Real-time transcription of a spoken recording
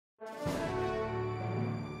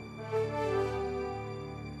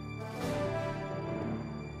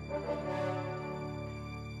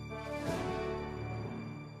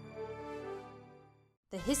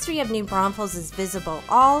The history of New Braunfels is visible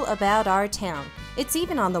all about our town. It's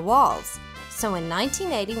even on the walls. So in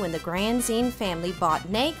 1980, when the Granzine family bought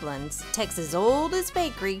Naegelins, Texas' oldest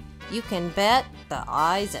bakery, you can bet the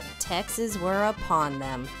eyes of Texas were upon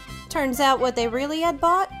them. Turns out what they really had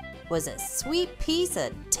bought was a sweet piece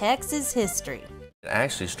of Texas history. It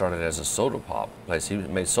actually started as a soda pop place. He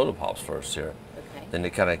made soda pops first here. Okay. Then it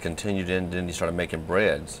kind of continued in, then he started making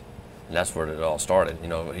breads. And that's where it all started. You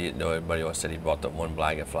know, everybody always said he bought the one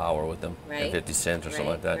bag of flour with him, Right. 50 cents or something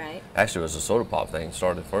like that. Right. Actually, it was a soda pop thing.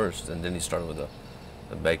 Started first, and then he started with the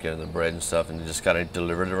bacon and the bread and stuff, and he just kind of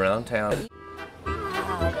delivered it around town.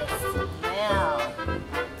 Wow, the smell.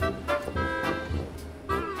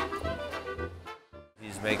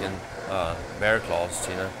 He's making bear claws,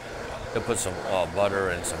 Tina. He'll put some butter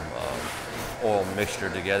and some oil mixture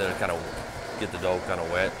together to kind of get the dough kind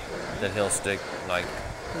of wet. Then he'll stick like,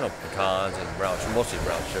 pecans and mostly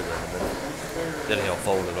brown sugar in the middle. Then he'll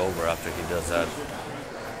fold it over after he does that.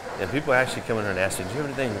 And people actually come in here and ask me, do you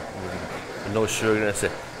have anything with no sugar? And I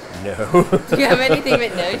said, no. Do you have anything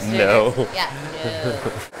with no sugar? No. Yeah, no.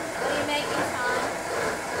 What are you making, Tom?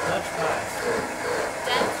 Dutch pie.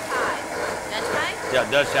 Dutch pie. Dutch pie?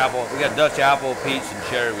 Yeah, Dutch apple. We got Dutch apple, peach, and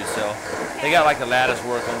cherry we sell. They got like a lattice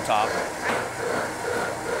work on top.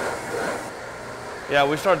 Yeah,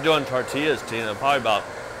 we started doing tortillas, Tina,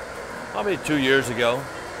 probably 2 years ago.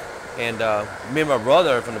 And me and my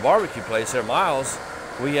brother from the barbecue place there, Miles,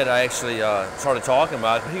 we had actually started talking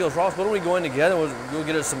about it. He goes, Ross, what are we going together? We'll go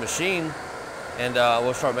get us a machine and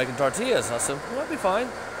we'll start making tortillas. And I said, well, that'd be fine.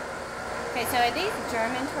 Okay, so are these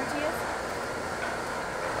German tortillas?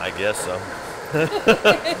 I guess so.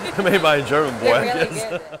 Made by a German boy, They're I really guess.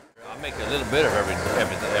 good. I make a little bit of every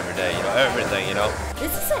day, everything.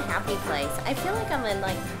 This is a happy place. I feel like I'm in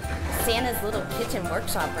like Santa's little kitchen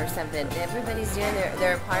workshop or something. Everybody's doing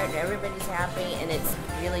their part and everybody's happy and it's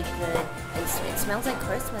really good. And it smells like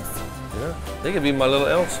Christmas. Yeah, they could be my little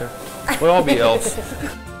elves here. We'll all be elves.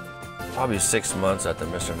 Probably 6 months at the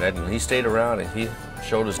Mr. Naegelins. He stayed around and he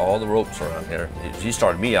showed us all the ropes around here. He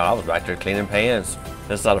started me out. I was back there cleaning pans.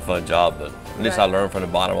 That's not a fun job, but at least I learned from the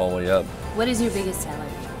bottom all the way up. What is your biggest seller?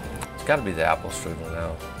 It's got to be the apple strudel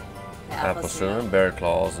now. The Apple strudel and bear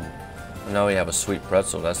claws, and now we have a sweet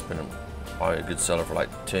pretzel. That's been probably a good seller for like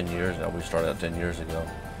 10 years now. We started out 10 years ago.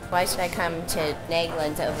 Why should I come to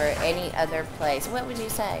Naegelins over any other place? What would you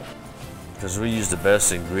say? Because we use the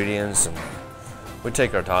best ingredients and we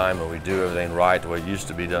take our time and we do everything right the way it used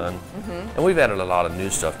to be done. And we've added a lot of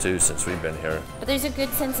new stuff too since we've been here. But there's a good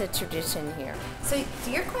sense of tradition here. So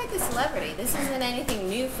you're quite the celebrity. This isn't anything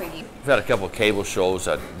new for you. We've had a couple of cable shows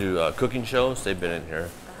that do cooking shows. They've been in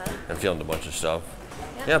here and filmed a bunch of stuff.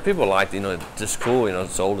 Yeah, people like, it's just cool,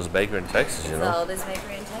 it's the oldest bakery in Texas, It's the oldest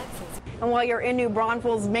bakery in Texas. And while you're in New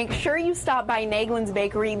Braunfels, make sure you stop by Naegelins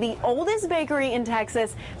Bakery, the oldest bakery in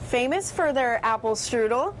Texas, famous for their apple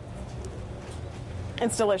strudel.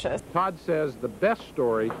 It's delicious. Todd says the best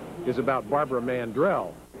story is about Barbara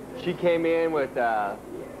Mandrell. She came in with a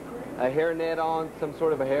hairnet on, some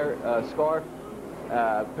sort of a hair scarf,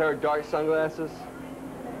 a pair of dark sunglasses.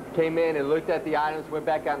 Came in and looked at the items, went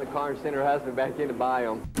back out in the car and sent her husband back in to buy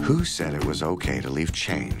them. Who said it was okay to leave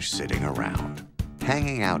change sitting around,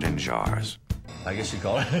 hanging out in jars? I guess you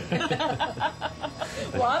call it.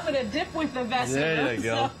 Well, I'm going to dip with the best There of them, you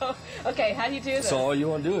go. So, okay, how do you do this? So all you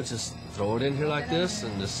want to do is just throw it in here like this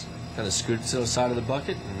and just kind of scoot it to the side of the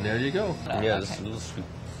bucket and there you go. Yeah, just a little scoop.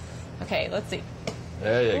 Okay, let's see.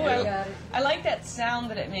 There you Ooh, go. I like that sound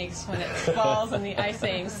that it makes when it falls in the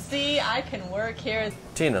icing. See, I can work here.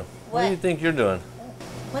 Tina, what do you think you're doing?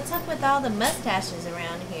 What's up with all the mustaches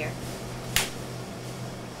around here?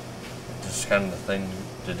 Just kind of the thing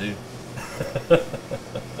to do.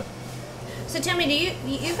 So tell me, do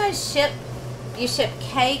you guys ship? You ship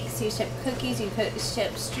cakes, you ship cookies, you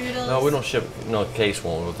ship strudels? No, we don't ship, cakes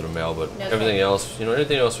won't go through the mail, but everything else,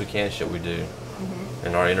 anything else we can ship, we do.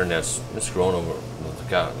 And our internet's, it's grown over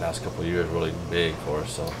the last couple of years really big for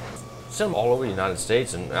us, so. Send them all over the United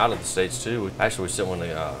States and out of the States too. Actually, we sent one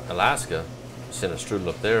to Alaska, sent a strudel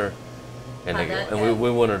up there. And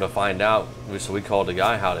we wanted to find out, so we called the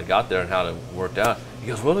guy how it got there and how it worked out. He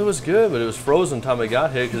goes, well, it was good, but it was frozen time I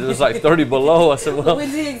got here because it was like 30 below. I said, well, what would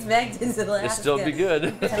you expect in Alaska? It'd still be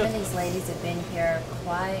good. Some of these ladies have been here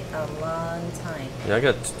quite a long time. Yeah, I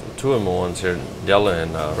got two of my ones here, Della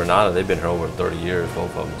and Renata. They've been here over 30 years,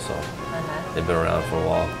 both of them, so they've been around for a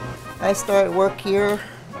while. I started work here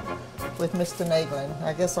with Mr. Naegelin.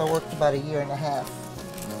 I guess I worked about 1.5 years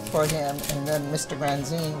for him, and then Mr.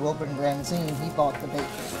 Granzine, Wilbur Granzine, he bought the bakery,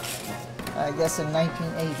 I guess in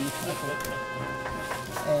 1980, I think.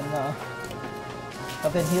 And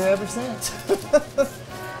I've been here ever since.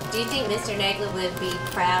 Do you think Mr. Naegelin would be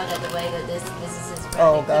proud of the way that this business is run?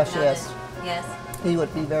 Oh gosh, yes. Yes. He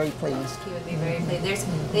would be very pleased. He would be very pleased.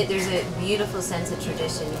 There's a beautiful sense of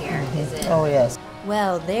tradition here, is it? Oh yes.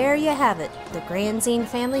 Well, there you have it. The Granzine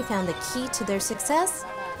family found the key to their success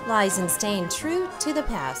lies in staying true to the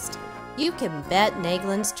past. You can bet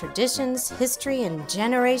Naegelin's traditions, history, and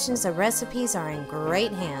generations of recipes are in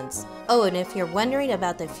great hands. Oh, and if you're wondering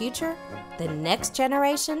about the future, the next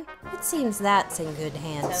generation, it seems that's in good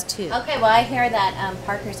hands too. Okay, well I hear that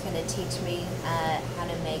Parker's going to teach me how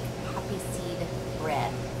to make poppy seed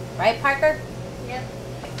bread. Right, Parker? Yep.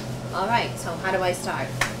 All right, so how do I start?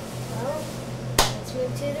 Well, let's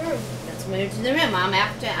move to the room. Let's move to the room. I'm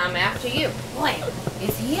after you. Boy,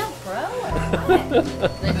 is he a pro or what? Let's move to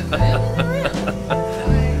the room.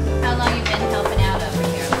 How long you been helping out over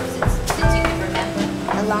here? Since you can remember?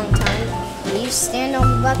 A long time. I used to stand on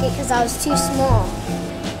the bucket because I was too small.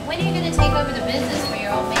 When are you going to take over the business for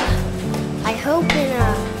your old man? I hope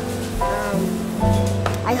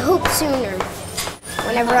I hope sooner.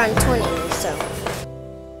 Whenever I'm 20 or so.